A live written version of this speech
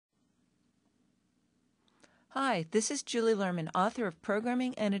Hi, this is Julie Lerman, author of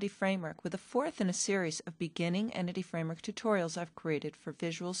Programming Entity Framework, with the fourth in a series of beginning Entity Framework tutorials I've created for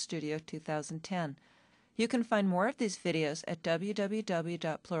Visual Studio 2010. You can find more of these videos at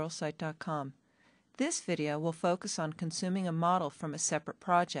www.pluralsight.com. This video will focus on consuming a model from a separate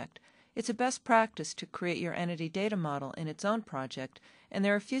project. It's a best practice to create your entity data model in its own project, and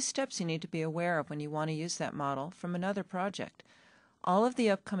there are a few steps you need to be aware of when you want to use that model from another project. All of the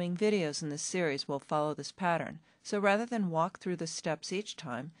upcoming videos in this series will follow this pattern, so rather than walk through the steps each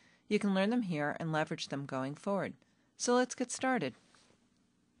time, you can learn them here and leverage them going forward. So let's get started.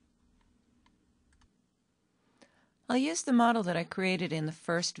 I'll use the model that I created in the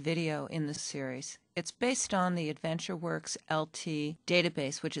first video in this series. It's based on the AdventureWorks LT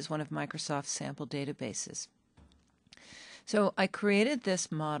database, which is one of Microsoft's sample databases. So I created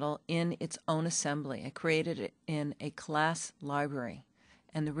this model in its own assembly. I created it in a class library.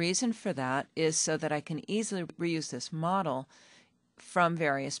 And the reason for that is so that I can easily reuse this model from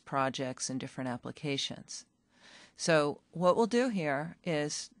various projects and different applications. So what we'll do here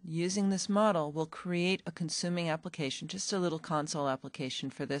is, using this model, we'll create a consuming application, just a little console application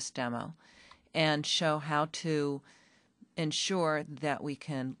for this demo, and show how to ensure that we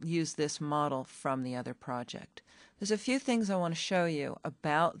can use this model from the other project. There's a few things I want to show you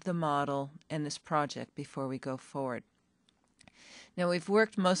about the model and this project before we go forward. Now, we've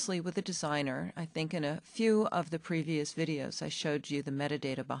worked mostly with the designer. I think in a few of the previous videos I showed you the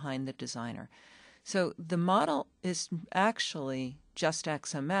metadata behind the designer. So the model is actually just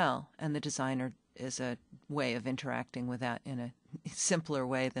XML, and the designer is a way of interacting with that in a simpler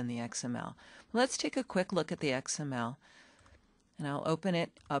way than the XML. Let's take a quick look at the XML. And I'll open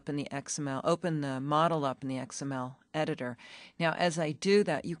it up in the XML, open the model up in the XML editor. Now, as I do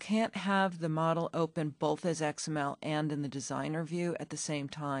that, you can't have the model open both as XML and in the designer view at the same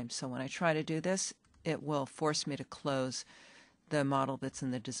time. So when I try to do this, it will force me to close the model that's in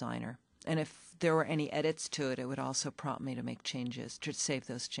the designer. And if there were any edits to it, it would also prompt me to make changes, to save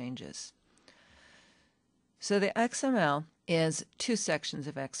those changes. So the XML is two sections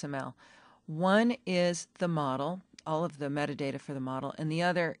of XML. One is the model, all of the metadata for the model, and the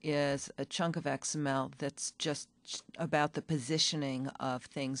other is a chunk of XML that's just about the positioning of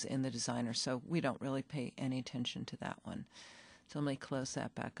things in the designer, so we don't really pay any attention to that one. So let me close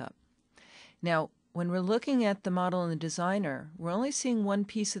that back up. Now, when we're looking at the model in the designer, we're only seeing one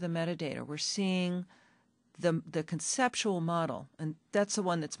piece of the metadata. We're seeing the conceptual model, and that's the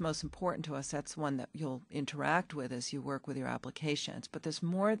one that's most important to us. That's the one that you'll interact with as you work with your applications. But there's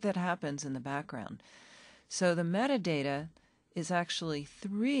more that happens in the background. So the metadata is actually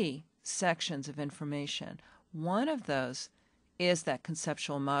three sections of information. One of those is that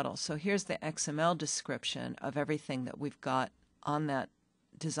conceptual model. So here's the XML description of everything that we've got on that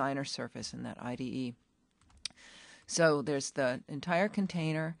designer surface in that IDE. So there's the entire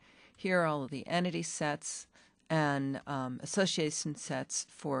container. Here are all of the entity sets and association sets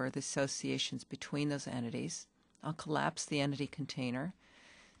for the associations between those entities. I'll collapse the entity container.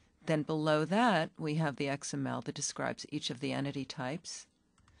 Then below that, we have the XML that describes each of the entity types.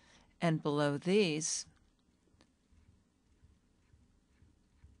 And below these,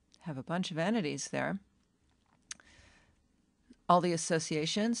 have a bunch of entities there. All the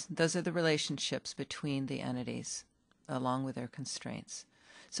associations, those are the relationships between the entities, along with their constraints.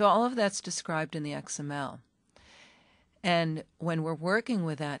 So all of that's described in the XML. And when we're working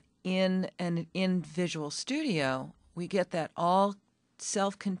with that in Visual Studio, we get that all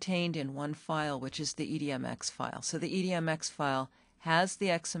self-contained in one file, which is the EDMX file. So the EDMX file has the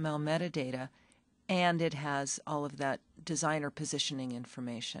XML metadata, and it has all of that designer positioning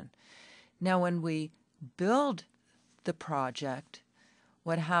information. Now, when we build the project,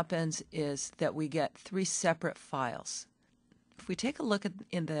 what happens is that we get three separate files. If we take a look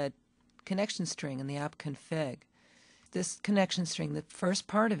in the connection string in the app config, this connection string, the first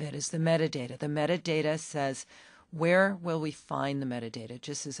part of it is the metadata. The metadata says, where will we find the metadata,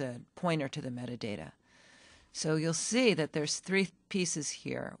 just as a pointer to the metadata. So you'll see that there's three pieces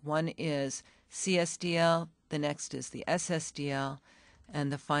here. One is CSDL, the next is the SSDL,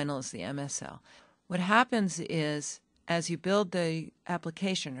 and the final is the MSL. What happens is, as you build the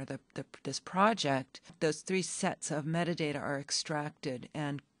application or this project, those three sets of metadata are extracted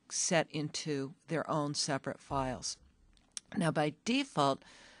and set into their own separate files. Now, by default,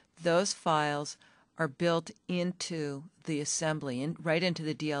 those files are built into the assembly, right into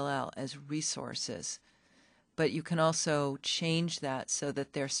the DLL as resources. But you can also change that so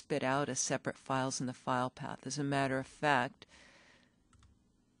that they're spit out as separate files in the file path. As a matter of fact,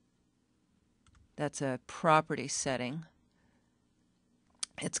 that's a property setting.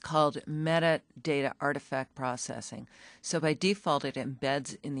 It's called metadata artifact processing. So by default, it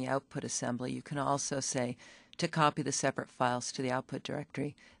embeds in the output assembly. You can also say to copy the separate files to the output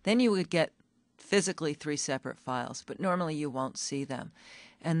directory. Then you would get physically 3 separate files, but normally you won't see them.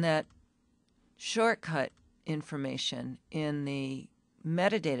 And that shortcut information in the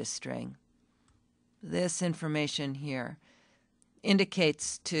metadata string, this information here,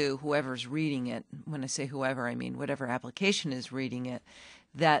 indicates to whoever's reading it, when I say whoever, I mean whatever application is reading it,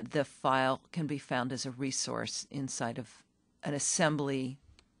 that the file can be found as a resource inside of an assembly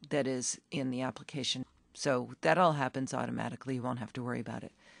that is in the application. So that all happens automatically. You won't have to worry about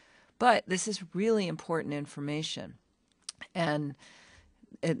it. But this is really important information. And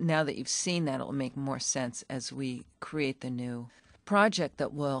now that you've seen that, it'll make more sense as we create the new project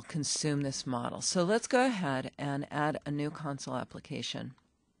that will consume this model. So let's go ahead and add a new console application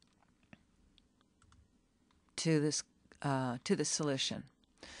to this solution.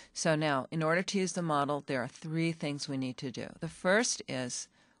 So now, in order to use the model, there are 3 things we need to do. The first is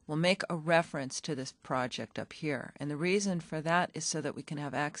we'll make a reference to this project up here. And the reason for that is so that we can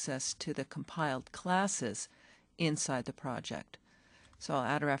have access to the compiled classes inside the project. So I'll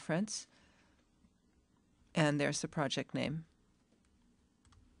add a reference, and there's the project name.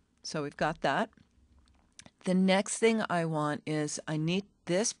 So we've got that. The next thing I want is I need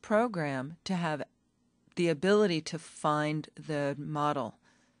this program to have the ability to find the model.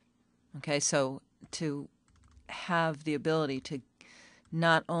 Okay, so to have the ability to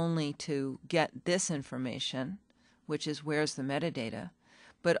not only to get this information, which is where's the metadata,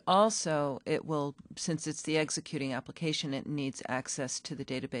 but also it will, since it's the executing application, it needs access to the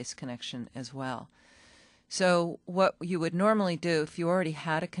database connection as well. So what you would normally do if you already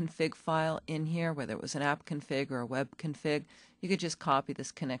had a config file in here, whether it was an app config or a web config, you could just copy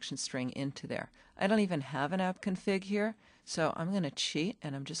this connection string into there. I don't even have an app config here, so I'm going to cheat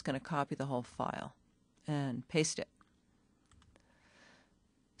and I'm just going to copy the whole file and paste it.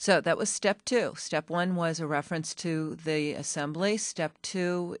 So that was step 2. Step 1 was a reference to the assembly. Step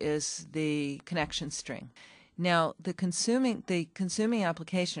 2 is the connection string. Now, the consuming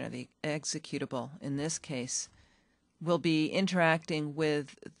application, or the executable in this case, will be interacting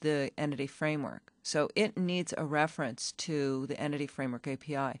with the entity framework. So it needs a reference to the entity framework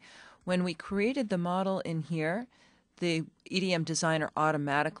API. When we created the model in here, the EDM designer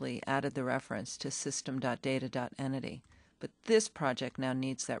automatically added the reference to system.data.entity. But this project now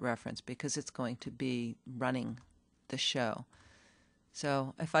needs that reference because it's going to be running the show.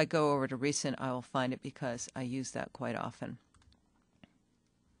 So if I go over to recent, I will find it because I use that quite often.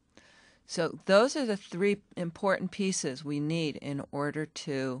 So those are the 3 important pieces we need in order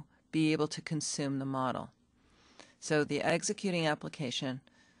to be able to consume the model. So the executing application,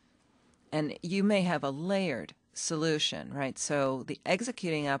 and you may have a layered solution, right? So the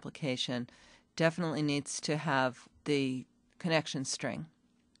executing application definitely needs to have the connection string.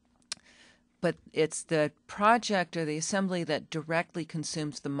 But it's the project or the assembly that directly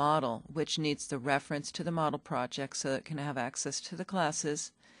consumes the model, which needs the reference to the model project so that it can have access to the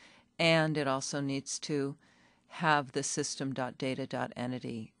classes, and it also needs to have the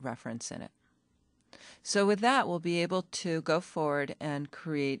system.data.entity reference in it. So with that, we'll be able to go forward and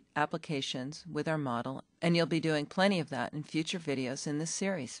create applications with our model, and you'll be doing plenty of that in future videos in this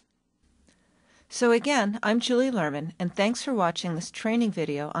series. So again, I'm Julie Lerman, and thanks for watching this training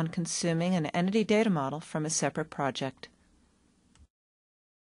video on consuming an entity data model from a separate project.